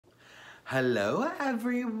Hello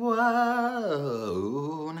everyone!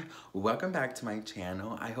 Welcome back to my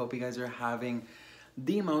channel. I hope you guys are having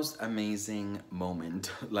the most amazing moment.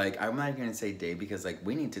 Like, I'm not gonna say day because like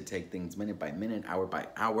we need to take things minute by minute, hour by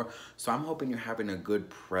hour. So I'm hoping you're having a good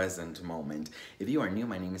present moment. If you are new,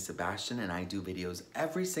 my name is Sebastian and I do videos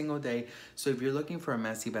every single day. So if you're looking for a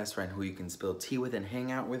messy best friend who you can spill tea with and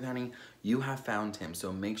hang out with, honey, you have found him.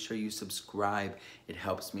 So make sure you subscribe. It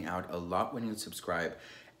helps me out a lot when you subscribe.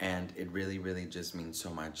 And it really, really just means so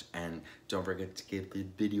much. And don't forget to give the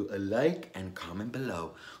video a like and comment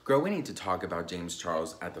below. Girl, we need to talk about James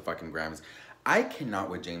Charles at the fucking Grammys. I cannot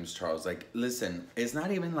with James Charles. Like, listen, it's not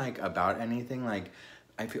even like about anything. Like,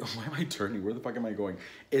 I feel, why am I turning? Where the fuck am I going?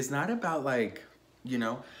 It's not about like, you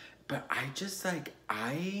know, but I just like,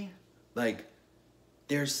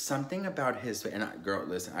 there's something about his, and girl,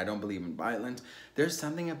 listen, I don't believe in violence. There's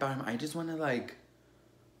something about him. I just want to like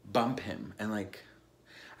bump him and like,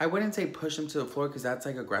 I wouldn't say push him to the floor because that's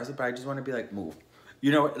like aggressive, but I just want to be like, move.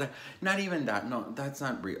 You know, like, not even that. No, that's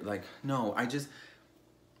not real. Like, no, I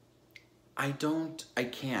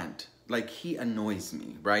can't. Like, he annoys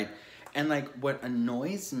me, right? And like, what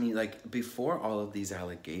annoys me, like, before all of these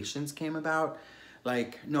allegations came about,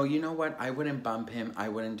 like, no, you know what? I wouldn't bump him. I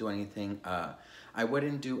wouldn't do anything,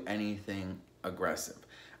 aggressive.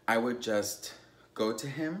 I would just go to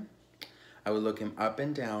him. I would look him up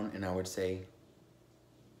and down and I would say,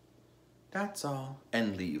 that's all,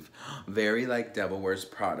 and leave. Very like Devil Wears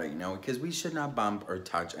Prada, you know, because we should not bump or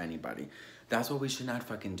touch anybody. That's what we should not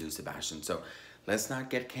fucking do, Sebastian. So let's not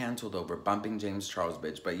get canceled over bumping James Charles,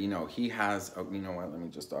 bitch. But you know, he has, oh, you know what, let me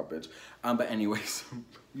just stop, bitch. But anyways,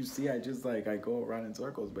 you see, I go around in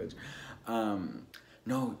circles, bitch.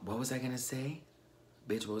 No, what was I gonna say?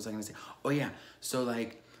 Bitch, what was I gonna say? Oh yeah, so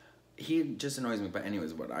like, he just annoys me, but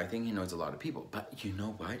anyways, what I think he knows a lot of people. But you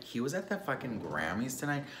know what? He was at the fucking Grammys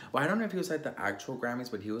tonight. Well, I don't know if he was at the actual Grammys,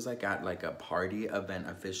 but he was like at like a party event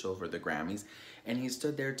official for the Grammys. And he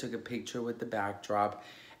stood there, took a picture with the backdrop,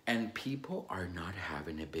 and people are not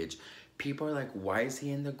having it, bitch. People are like, why is he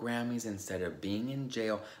in the Grammys instead of being in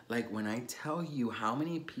jail? Like, when I tell you how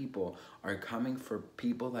many people are coming for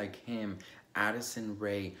people like him, Addison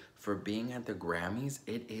Rae, for being at the Grammys,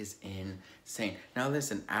 it is insane. Now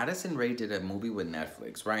listen, Addison Rae did a movie with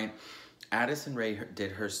Netflix, right? Addison Rae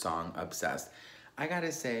did her song, Obsessed. I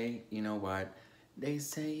gotta say, you know what? They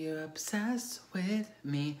say you're obsessed with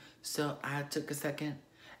me, so I took a second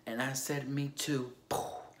and I said me too.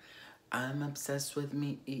 I'm obsessed with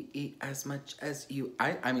me as much as you.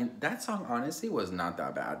 I mean, that song honestly was not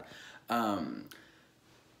that bad.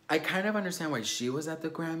 I kind of understand why she was at the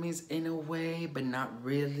Grammys in a way, but not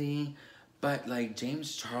really. But like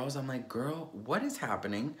James Charles, I'm like, girl, what is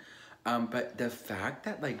happening? But the fact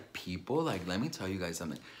that like people, like, let me tell you guys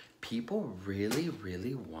something. People really,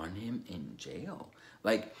 really want him in jail.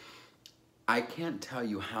 Like, I can't tell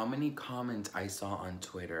you how many comments I saw on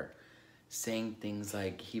Twitter saying things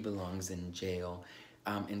like he belongs in jail.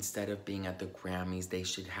 Instead of being at the Grammys, they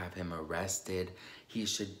should have him arrested. He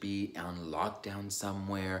should be on lockdown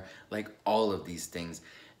somewhere. Like, all of these things.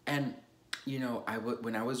 And, you know,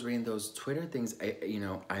 when I was reading those Twitter things,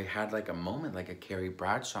 I had like a moment, like a Carrie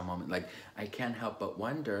Bradshaw moment. Like, I can't help but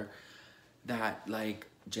wonder that, like,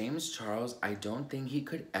 James Charles, I don't think he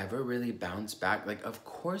could ever really bounce back. Like, of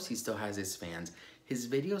course he still has his fans. His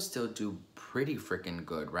videos still do pretty freaking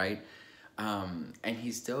good, right? And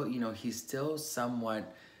he's still, you know, he's still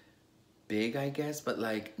somewhat big, I guess, but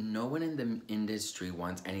like no one in the industry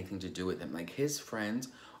wants anything to do with him. Like, his friends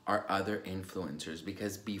are other influencers,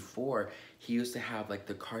 because before he used to have like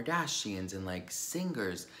the Kardashians and like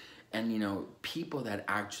singers and, you know, people that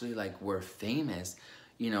actually like were famous,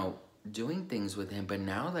 you know, doing things with him. But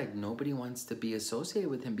now like nobody wants to be associated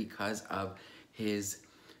with him because of his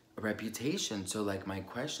reputation. So like my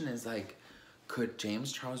question is like, could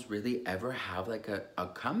James Charles really ever have like a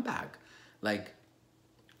comeback? Like,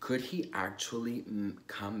 could he actually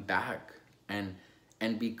come back and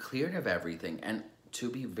be cleared of everything? And to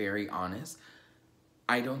be very honest,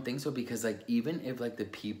 I don't think so, because like even if like the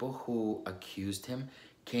people who accused him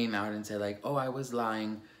came out and said like, oh, I was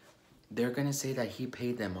lying, they're gonna say that he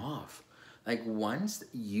paid them off. Like, once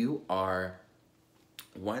you are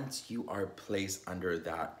placed under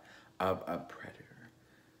that of a predator,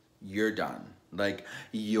 you're done. Like,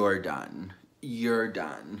 you're done. You're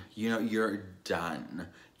done. You know, you're done.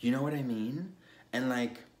 You know what I mean? And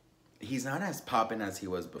like, he's not as poppin' as he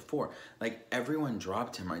was before. Like, everyone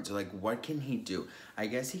dropped him, right? So like, what can he do? I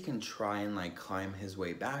guess he can try and like climb his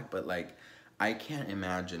way back, but like, I can't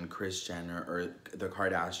imagine Kris Jenner or the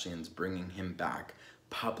Kardashians bringing him back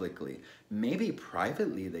publicly. Maybe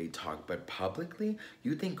privately they talk, but publicly,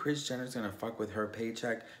 you think Kris Jenner's gonna fuck with her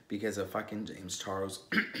paycheck because of fucking James Charles?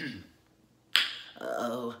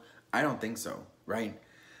 Oh, I don't think so, right?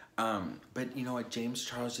 But you know what, James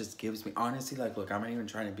Charles just gives me, honestly, like, look, I'm not even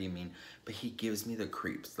trying to be mean, but he gives me the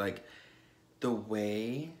creeps. Like, the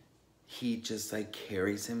way he just, like,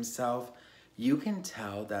 carries himself, you can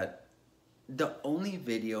tell that the only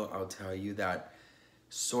video I'll tell you that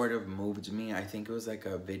sort of moved me, I think it was like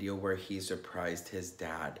a video where he surprised his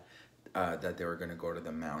dad that they were gonna go to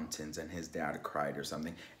the mountains, and his dad cried or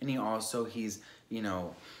something. And you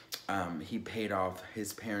know, he paid off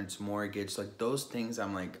his parents' mortgage. Like, those things,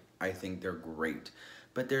 I'm like, I think they're great.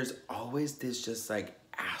 But there's always this just like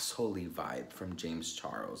assholey vibe from James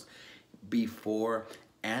Charles before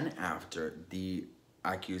and after the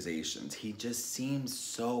accusations. He just seems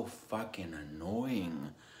so fucking annoying.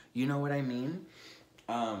 You know what I mean?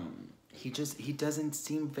 He doesn't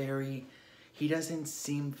seem very, what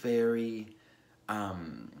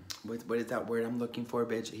is that word I'm looking for,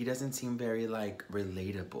 bitch? He doesn't seem very, like,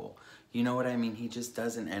 relatable. You know what I mean? He just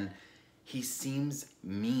doesn't, and he seems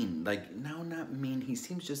mean. Like, no, not mean. He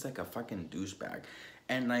seems just like a fucking douchebag.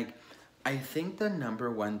 And, like, I think the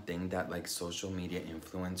 #1 thing that, like, social media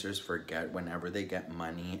influencers forget whenever they get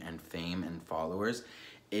money and fame and followers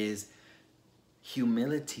is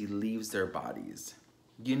humility leaves their bodies.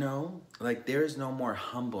 You know, like, there's no more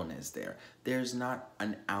humbleness there. There's not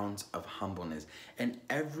an ounce of humbleness. And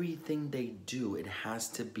everything they do, it has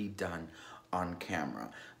to be done on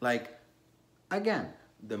camera. Like, again,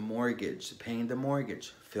 the mortgage, paying the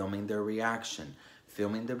mortgage, filming their reaction,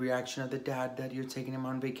 filming the reaction of the dad that you're taking him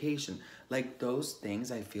on vacation. Like, those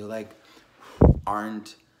things I feel like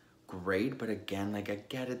aren't great. But again, like, I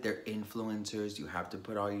get it. They're influencers. You have to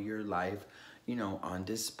put all your life, you know, on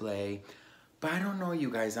display. But I don't know,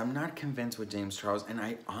 you guys. I'm not convinced with James Charles. And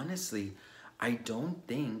I honestly, I don't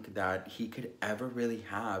think that he could ever really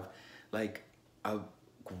have, like, a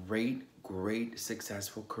great,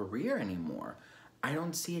 successful career anymore. I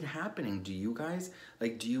don't see it happening. Do you guys?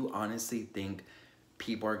 Like, do you honestly think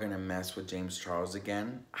people are going to mess with James Charles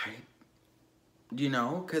again? You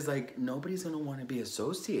know? Because, like, nobody's going to want to be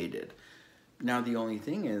associated. Now, the only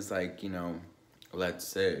thing is, like, you know, let's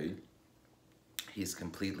say he's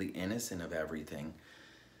completely innocent of everything,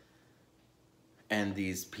 and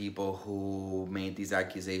these people who made these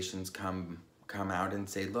accusations come out and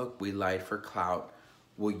say, look, we lied for clout.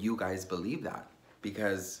 Will you guys believe that?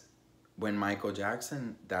 Because when Michael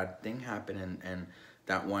Jackson, that thing happened, and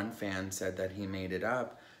that one fan said that he made it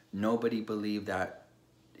up, nobody believed that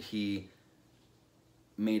he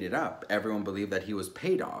made it up. Everyone believed that he was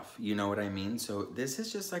paid off. You know what I mean? So this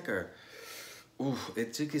is just like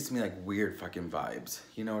it just gives me like weird fucking vibes.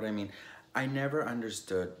 You know what I mean? I never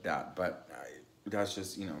understood that, but that's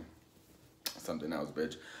just, you know, something else,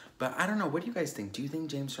 bitch. But I don't know. What do you guys think? Do you think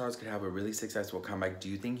James Charles could have a really successful comeback? Do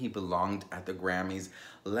you think he belonged at the Grammys?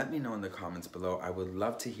 Let me know in the comments below. I would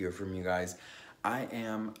love to hear from you guys.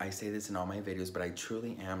 I say this in all my videos, but I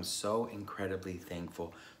truly am so incredibly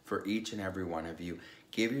thankful for each and every one of you.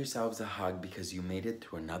 Give yourselves a hug because you made it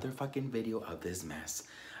through another fucking video of this mess.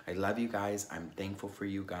 I love you guys. I'm thankful for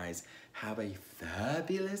you guys. Have a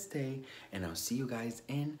fabulous day, and I'll see you guys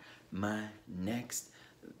in my next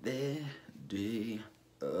video.